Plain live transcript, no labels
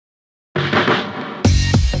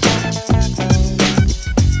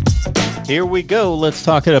Here we go. Let's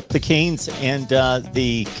talk it up. The Canes and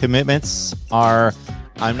the commitments are,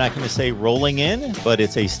 I'm not going to say rolling in, but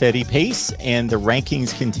it's a steady pace, and the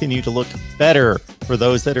rankings continue to look better for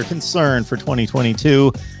those that are concerned for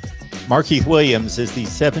 2022. Markeith Williams is the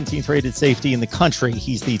 17th rated safety in the country.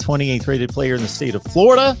 He's the 28th rated player in the state of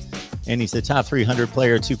Florida, and he's the top 300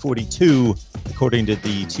 player, 242, according to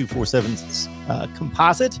the 247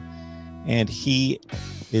 composite. And he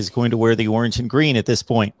is going to wear the orange and green at this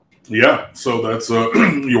point. Yeah, so that's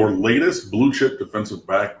your latest blue chip defensive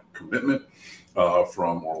back commitment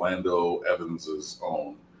from Orlando Evans's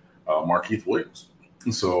own Markeith Williams.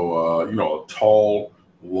 And so, you know, a tall,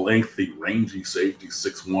 lengthy, rangy safety,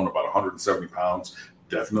 6'1", about 170 pounds.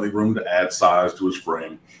 Definitely room to add size to his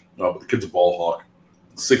frame. But the kid's a ball hawk.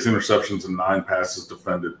 6 interceptions and 9 passes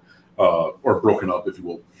defended, or broken up, if you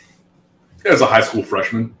will. As a high school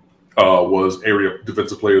freshman, was area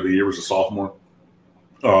defensive player of the year as a sophomore.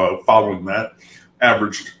 Following that,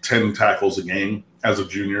 averaged 10 tackles a game as a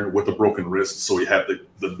junior with a broken wrist. So he had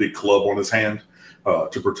the big club on his hand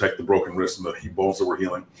to protect the broken wrist and the bones that were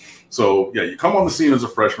healing. So, yeah, you come on the scene as a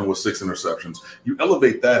freshman with 6 interceptions. You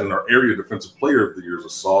elevate that in our area defensive player of the year as a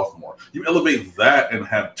sophomore. You elevate that and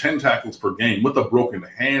have 10 tackles per game with a broken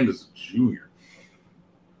hand as a junior.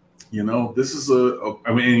 You know, this is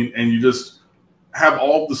I mean, and you just have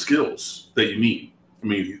all the skills that you need. I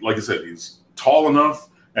mean, like I said, he's tall enough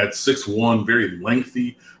at 6'1", very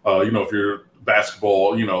lengthy. You know, if you're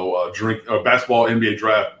basketball, you know, basketball NBA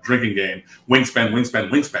draft drinking game, wingspan.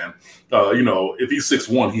 You know, if he's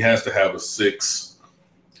 6'1", he has to have a 6'5",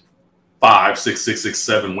 6'6",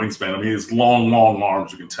 6'7" wingspan. I mean, he's long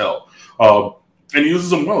arms, you can tell. And he uses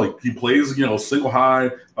them well. He plays, you know, single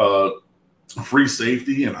high, free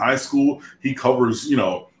safety in high school. He covers, you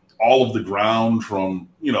know, all of the ground from,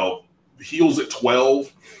 you know, heels at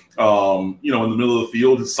 12, you know, in the middle of the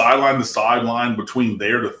field, sideline to sideline, between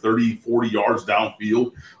there to 30, 40 yards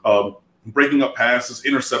downfield, breaking up passes,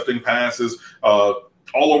 intercepting passes, all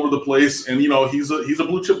over the place. And, you know, he's a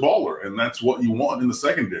blue chip baller, and that's what you want in the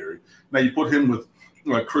secondary. Now you put him with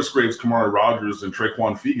like Chris Graves, Kamari Rogers, and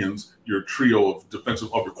Traquan Fegans, your trio of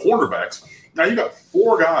your cornerbacks. Now you got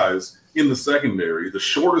 4 guys in the secondary. The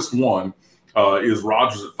shortest one is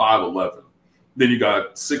Rogers at 5'11". Then you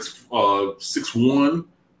got 6'1"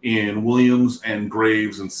 in Williams and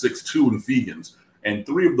Graves, and 6'2" in Fegans, and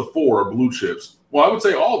 3 of the 4 are blue chips. Well, I would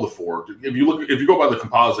say all the 4. If you go by the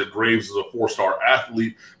composite, Graves is a 4-star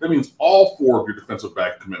athlete. That means all 4 of your defensive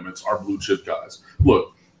back commitments are blue chip guys.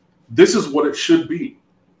 Look, this is what it should be.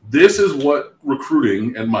 This is what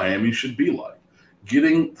recruiting at Miami should be like.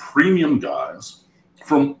 Getting premium guys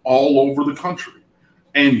from all over the country,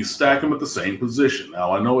 and you stack them at the same position.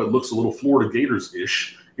 Now, I know it looks a little Florida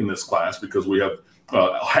Gators-ish in this class because we have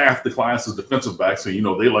half the class is defensive backs, and, you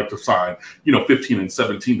know, they like to sign, you know, 15 and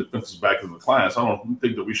 17 defensive backs in the class. I don't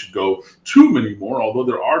think that we should go too many more, although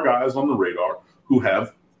there are guys on the radar who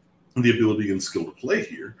have the ability and skill to play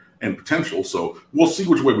here and potential. So we'll see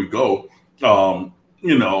which way we go,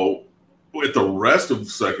 you know, with the rest of the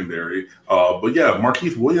secondary. But, yeah,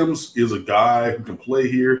 Markeith Williams is a guy who can play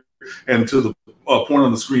here. And to the point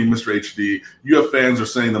on the screen, Mr. HD, UF fans are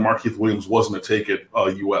saying that Markeith Williams wasn't a take at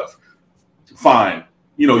UF. Fine.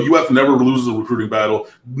 You know, UF never loses a recruiting battle.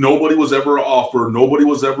 Nobody was ever an offer. Nobody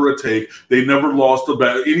was ever a take. They never lost a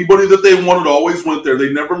battle. Anybody that they wanted always went there.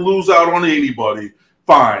 They never lose out on anybody.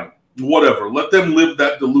 Fine. Whatever. Let them live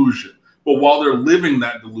that delusion. But while they're living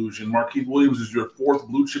that delusion, Markeith Williams is your 4th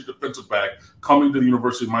blue chip defensive back coming to the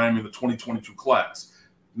University of Miami in the 2022 class.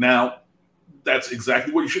 Now, that's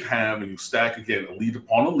exactly what you should have, and you stack, again, elite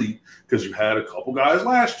upon elite, because you had a couple guys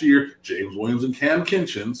last year, James Williams and Cam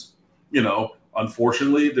Kinchins. You know,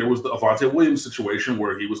 unfortunately, there was the Avante Williams situation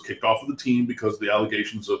where he was kicked off of the team because of the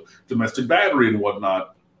allegations of domestic battery and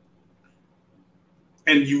whatnot.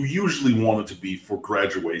 And you usually want it to be for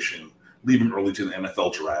graduation, leaving early to the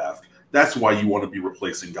NFL draft. That's why you want to be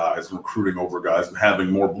replacing guys and recruiting over guys and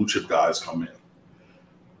having more blue chip guys come in.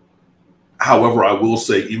 However, I will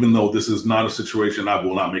say, even though this is not a situation, I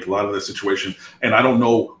will not make a lot of that situation, and I don't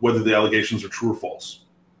know whether the allegations are true or false.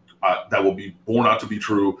 That will be borne out to be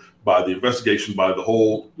true by the investigation, by the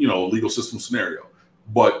whole, you know, legal system scenario.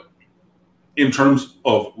 But in terms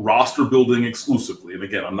of roster building exclusively, and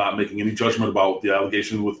again, I'm not making any judgment about the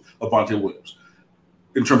allegation with Avante Williams.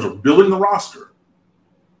 In terms of building the roster,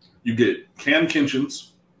 you get Cam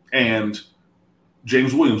Kinchins and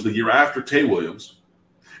James Williams the year after Tay Williams.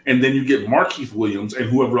 And then you get Markeith Williams and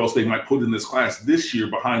whoever else they might put in this class this year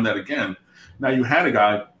behind that again. Now you had a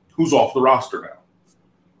guy who's off the roster now.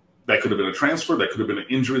 That could have been a transfer. That could have been an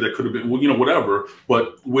injury. That could have been, you know, whatever.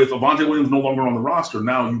 But with Avonte Williams no longer on the roster,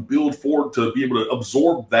 now you build forward to be able to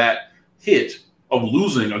absorb that hit of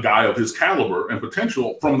losing a guy of his caliber and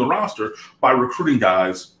potential from the roster by recruiting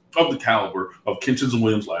guys of the caliber of Kinchins and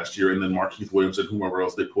Williams last year, and then Markeith Williams and whomever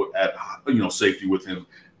else they put at, you know, safety with him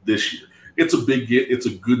this year. It's a big get. It's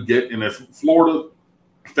a good get. And if Florida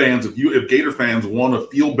fans, if Gator fans want to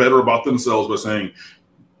feel better about themselves by saying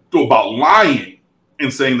about lying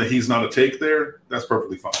and saying that he's not a take there, that's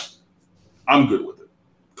perfectly fine. I'm good with it.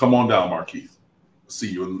 Come on down, Markeith.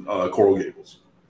 See you in Coral Gables.